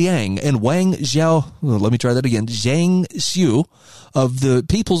Qiao Liang and Wang Zhang Xiu of the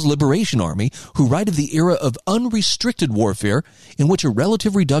People's Liberation Army, who write of the era of unrestricted warfare in which a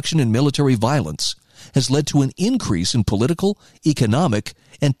relative reduction in military violence has led to an increase in political, economic,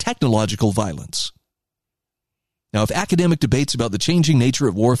 and technological violence. Now, if academic debates about the changing nature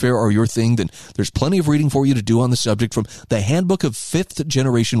of warfare are your thing, then there's plenty of reading for you to do on the subject from the Handbook of Fifth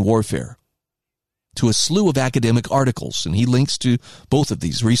Generation Warfare. to a slew of academic articles, and he links to both of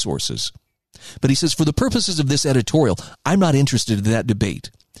these resources. But he says, for the purposes of this editorial, I'm not interested in that debate.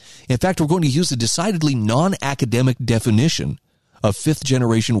 In fact, we're going to use a decidedly non-academic definition of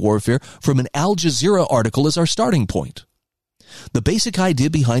fifth-generation warfare from an Al Jazeera article as our starting point. The basic idea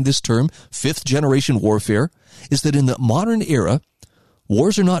behind this term, fifth-generation warfare, is that in the modern era,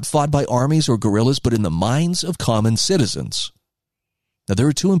 wars are not fought by armies or guerrillas, but in the minds of common citizens. Now, there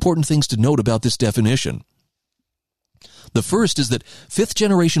are two important things to note about this definition. The first is that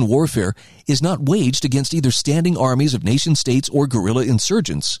fifth-generation warfare is not waged against either standing armies of nation-states or guerrilla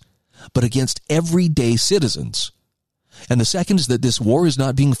insurgents, but against everyday citizens. And the second is that this war is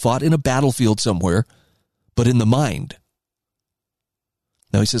not being fought in a battlefield somewhere, but in the mind.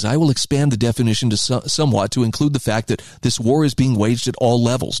 Now, he says, I will expand the definition to somewhat to include the fact that this war is being waged at all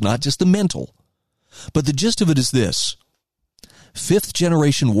levels, not just the mental. But the gist of it is this.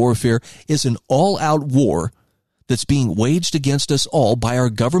 Fifth-generation warfare is an all-out war that's being waged against us all by our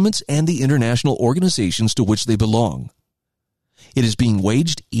governments and the international organizations to which they belong. It is being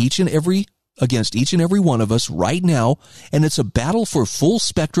waged against each and every one of us right now, and it's a battle for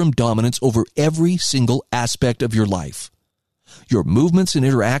full-spectrum dominance over every single aspect of your life. Your movements and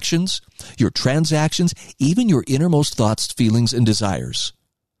interactions, your transactions, even your innermost thoughts, feelings, and desires.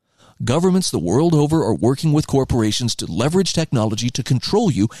 Governments the world over are working with corporations to leverage technology to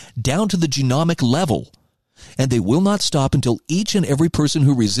control you down to the genomic level, and they will not stop until each and every person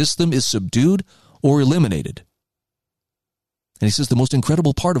who resists them is subdued or eliminated. And he says the most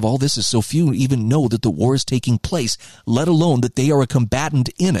incredible part of all this is so few even know that the war is taking place, let alone that they are a combatant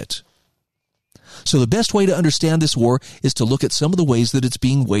in it. So the best way to understand this war is to look at some of the ways that it's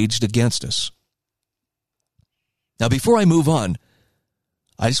being waged against us. Now, before I move on,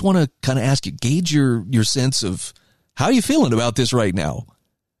 I just want to kind of ask you, gauge your sense of how are you feeling about this right now?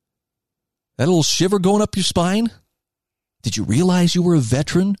 That little shiver going up your spine? Did you realize you were a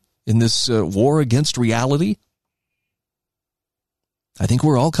veteran in this war against reality? I think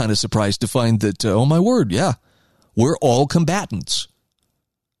we're all kind of surprised to find that, oh my word, yeah, we're all combatants.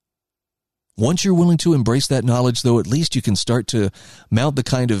 Once you're willing to embrace that knowledge, though, at least you can start to mount the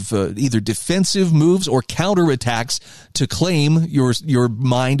kind of either defensive moves or counterattacks to claim your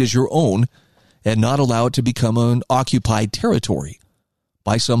mind as your own and not allow it to become an occupied territory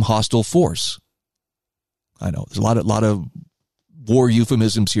by some hostile force. I know, there's a lot of war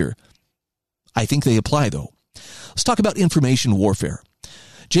euphemisms here. I think they apply, though. Let's talk about information warfare.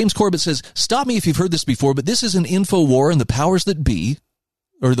 James Corbett says, stop me if you've heard this before, but this is an info war and the powers that be,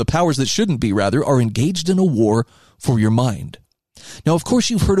 or the powers that shouldn't be, rather, are engaged in a war for your mind. Now, of course,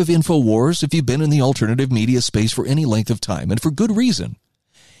 you've heard of info wars if you've been in the alternative media space for any length of time, and for good reason.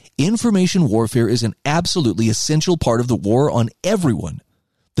 Information warfare is an absolutely essential part of the war on everyone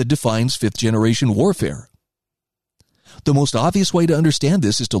that defines fifth-generation warfare. The most obvious way to understand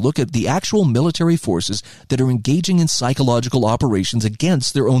this is to look at the actual military forces that are engaging in psychological operations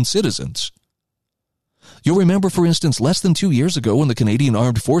against their own citizens. You'll remember, for instance, less than 2 years ago when the Canadian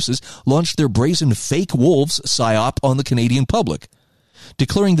Armed Forces launched their brazen fake wolves psyop on the Canadian public,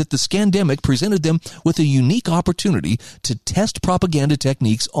 declaring that the scandemic presented them with a unique opportunity to test propaganda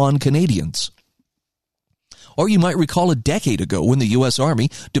techniques on Canadians. Or you might recall a decade ago when the U.S. Army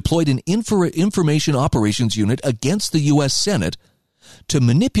deployed an information operations unit against the U.S. Senate to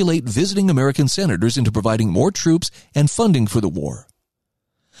manipulate visiting American senators into providing more troops and funding for the war.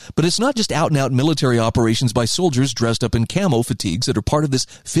 But it's not just out-and-out military operations by soldiers dressed up in camo fatigues that are part of this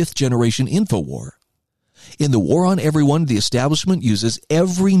fifth-generation info war. In the war on everyone, the establishment uses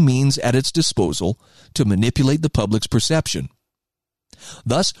every means at its disposal to manipulate the public's perception.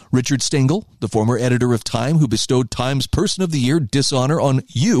 Thus, Richard Stengel, the former editor of Time who bestowed Time's Person of the Year dishonor on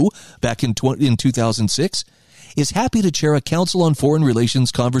you back in 2006, is happy to chair a Council on Foreign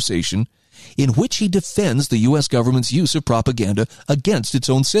Relations conversation in which he defends the U.S. government's use of propaganda against its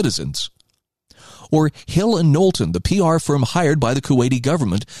own citizens. Or Hill and Knowlton, the PR firm hired by the Kuwaiti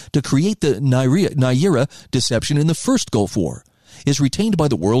government to create the Nayirah deception in the first Gulf War, is retained by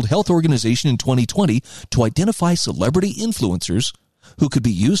the World Health Organization in 2020 to identify celebrity influencers who could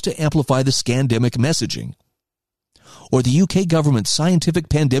be used to amplify the scandemic messaging. Or the UK government's Scientific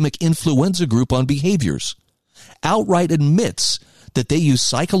Pandemic Influenza Group on Behaviors outright admits that they use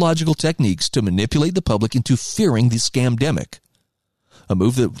psychological techniques to manipulate the public into fearing the scamdemic, a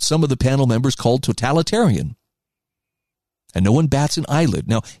move that some of the panel members called totalitarian. And no one bats an eyelid.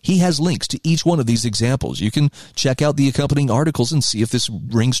 Now, he has links to each one of these examples. You can check out the accompanying articles and see if this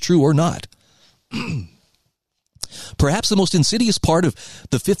rings true or not. Perhaps the most insidious part of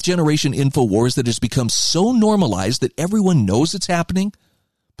the fifth-generation info war is that it has become so normalized that everyone knows it's happening,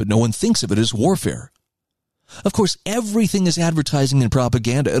 but no one thinks of it as warfare. Of course, everything is advertising and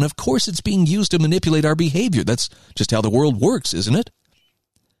propaganda, and of course it's being used to manipulate our behavior. That's just how the world works, isn't it?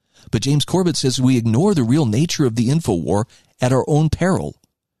 But James Corbett says we ignore the real nature of the InfoWar at our own peril.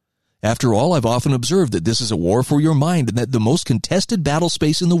 After all, I've often observed that this is a war for your mind and that the most contested battle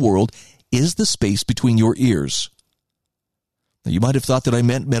space in the world is the space between your ears. Now, you might have thought that I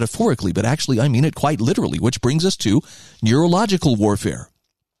meant metaphorically, but actually I mean it quite literally, which brings us to neurological warfare.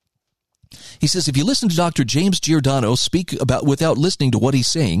 He says if you listen to Dr. James Giordano speak about without listening to what he's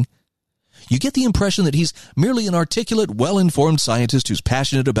saying, you get the impression that he's merely an articulate, well-informed scientist who's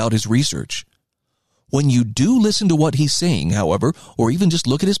passionate about his research. When you do listen to what he's saying, however, or even just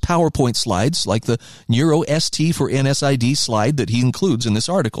look at his PowerPoint slides, like the NeuroST for NSID slide that he includes in this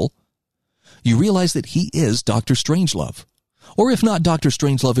article, you realize that he is Dr. Strangelove. Or if not Dr.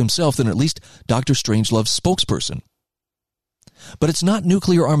 Strangelove himself, then at least Dr. Strangelove's spokesperson. But it's not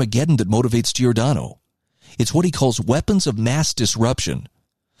nuclear Armageddon that motivates Giordano. It's what he calls weapons of mass disruption,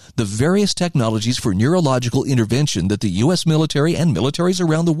 the various technologies for neurological intervention that the U.S. military and militaries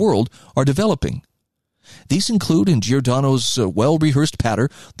around the world are developing. These include, in Giordano's well-rehearsed patter,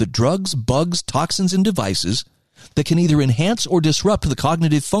 the drugs, bugs, toxins, and devices that can either enhance or disrupt the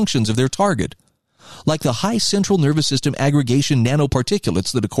cognitive functions of their target, like the high central nervous system aggregation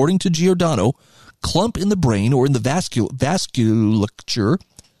nanoparticulates that, according to Giordano, clump in the brain or in the vasculature.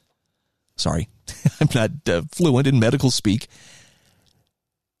 Sorry, I'm not fluent in medical speak.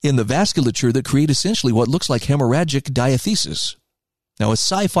 In the vasculature that create essentially what looks like hemorrhagic diathesis. Now, as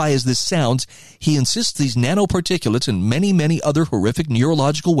sci-fi as this sounds, he insists these nanoparticulates and many, many other horrific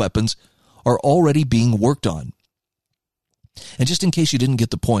neurological weapons are already being worked on. And just in case you didn't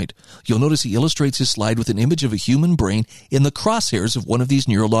get the point, you'll notice he illustrates his slide with an image of a human brain in the crosshairs of one of these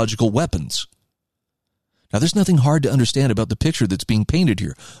neurological weapons. Now, there's nothing hard to understand about the picture that's being painted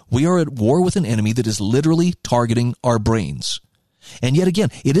here. We are at war with an enemy that is literally targeting our brains. And yet again,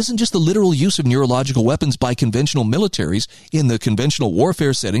 it isn't just the literal use of neurological weapons by conventional militaries in the conventional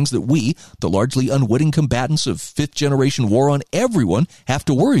warfare settings that we, the largely unwitting combatants of fifth-generation war on everyone, have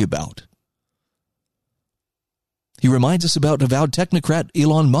to worry about. He reminds us about avowed technocrat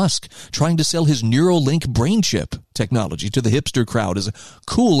Elon Musk trying to sell his Neuralink brain chip technology to the hipster crowd as a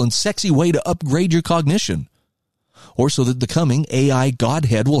cool and sexy way to upgrade your cognition, or so that the coming AI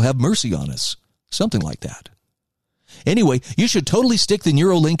godhead will have mercy on us. Something like that. Anyway, you should totally stick the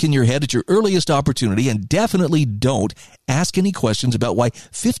Neuralink in your head at your earliest opportunity, and definitely don't ask any questions about why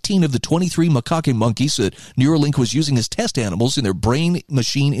 15 of the 23 macaque monkeys that Neuralink was using as test animals in their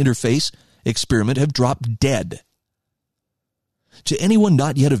brain-machine interface experiment have dropped dead. To anyone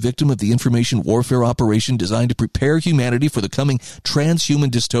not yet a victim of the information warfare operation designed to prepare humanity for the coming transhuman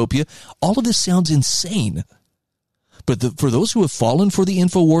dystopia, all of this sounds insane. But for those who have fallen for the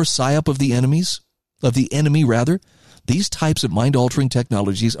InfoWar psyop of the enemy, these types of mind-altering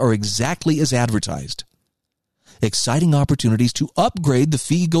technologies are exactly as advertised. Exciting opportunities to upgrade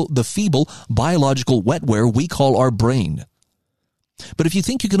the feeble biological wetware we call our brain. But if you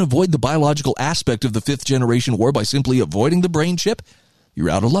think you can avoid the biological aspect of the fifth-generation war by simply avoiding the brain chip, you're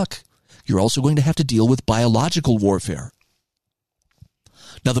out of luck. You're also going to have to deal with biological warfare.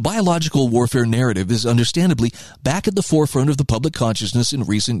 Now, the biological warfare narrative is understandably back at the forefront of the public consciousness in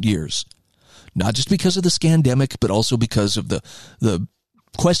recent years. Not just because of the scandemic, but also because of the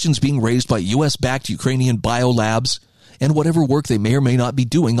questions being raised by U.S.-backed Ukrainian biolabs and whatever work they may or may not be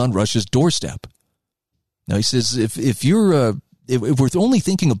doing on Russia's doorstep. Now, he says, if we're only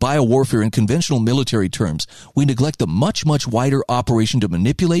thinking of biowarfare in conventional military terms, we neglect the much, much wider operation to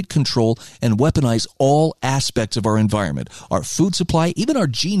manipulate, control, and weaponize all aspects of our environment, our food supply, even our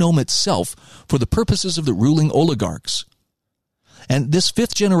genome itself, for the purposes of the ruling oligarchs. And this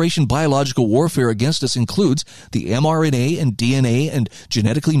fifth-generation biological warfare against us includes the mRNA and DNA and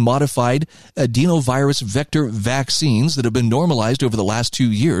genetically modified adenovirus vector vaccines that have been normalized over the last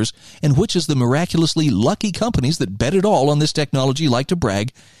 2 years, and which, as the miraculously lucky companies that bet it all on this technology like to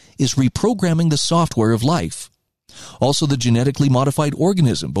brag, is reprogramming the software of life. Also, the genetically modified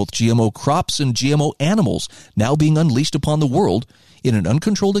organism, both GMO crops and GMO animals, now being unleashed upon the world in an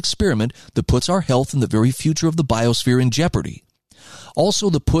uncontrolled experiment that puts our health and the very future of the biosphere in jeopardy. Also,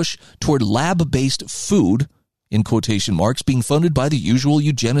 the push toward lab-based food, in quotation marks, being funded by the usual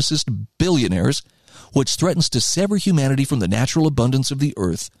eugenicist billionaires, which threatens to sever humanity from the natural abundance of the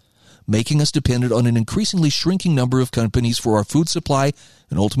earth, making us dependent on an increasingly shrinking number of companies for our food supply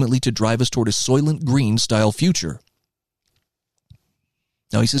and ultimately to drive us toward a Soylent Green-style future.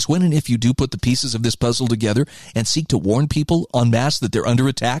 Now, he says, when and if you do put the pieces of this puzzle together and seek to warn people en masse that they're under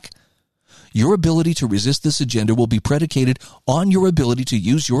attack, Your ability to resist this agenda will be predicated on your ability to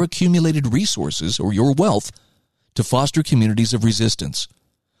use your accumulated resources or your wealth to foster communities of resistance.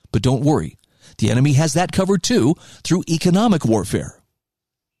 But don't worry, the enemy has that covered too through economic warfare.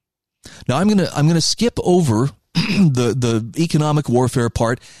 Now I'm gonna skip over the economic warfare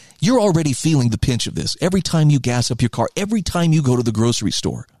part. You're already feeling the pinch of this every time you gas up your car, every time you go to the grocery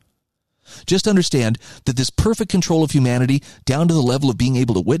store. Just understand that this perfect control of humanity, down to the level of being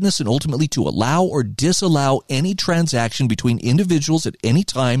able to witness and ultimately to allow or disallow any transaction between individuals at any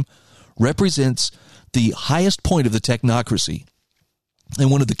time, represents the highest point of the technocracy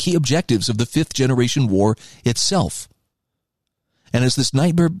and one of the key objectives of the fifth generation war itself. And as this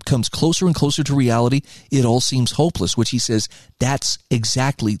nightmare comes closer and closer to reality, it all seems hopeless, which he says, that's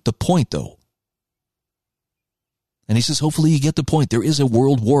exactly the point, though. And he says, hopefully you get the point. There is a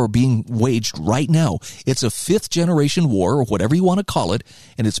world war being waged right now. It's a fifth generation war, or whatever you want to call it,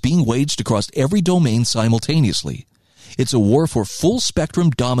 and it's being waged across every domain simultaneously. It's a war for full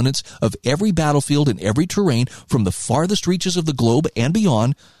spectrum dominance of every battlefield and every terrain, from the farthest reaches of the globe and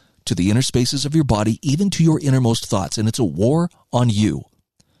beyond to the inner spaces of your body, even to your innermost thoughts. And it's a war on you.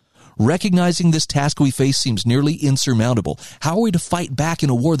 Recognizing this task we face seems nearly insurmountable. How are we to fight back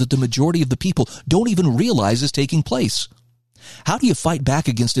in a war that the majority of the people don't even realize is taking place? How do you fight back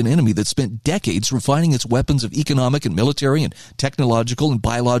against an enemy that spent decades refining its weapons of economic and military and technological and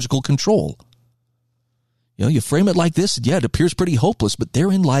biological control? You frame it like this, yeah, it appears pretty hopeless, but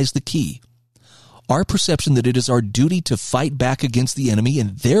therein lies the key. Our perception that it is our duty to fight back against the enemy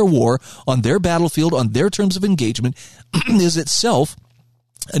in their war, on their battlefield, on their terms of engagement, is itself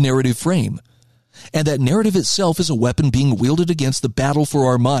a narrative frame. And that narrative itself is a weapon being wielded against the battle for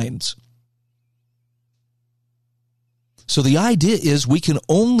our minds. So the idea is we can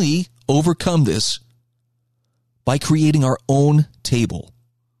only overcome this by creating our own table,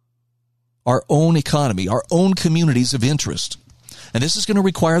 our own economy, our own communities of interest. And this is going to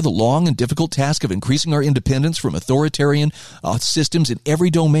require the long and difficult task of increasing our independence from authoritarian systems in every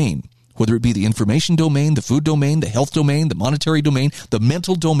domain, whether it be the information domain, the food domain, the health domain, the monetary domain, the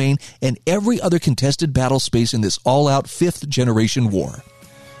mental domain, and every other contested battle space in this all-out fifth generation war.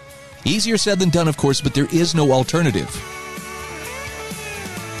 Easier said than done, of course, but there is no alternative.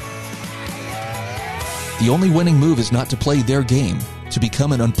 The only winning move is not to play their game, to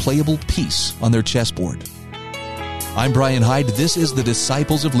become an unplayable piece on their chessboard. I'm Brian Hyde. This is the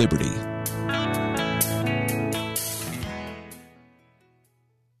Disciples of Liberty.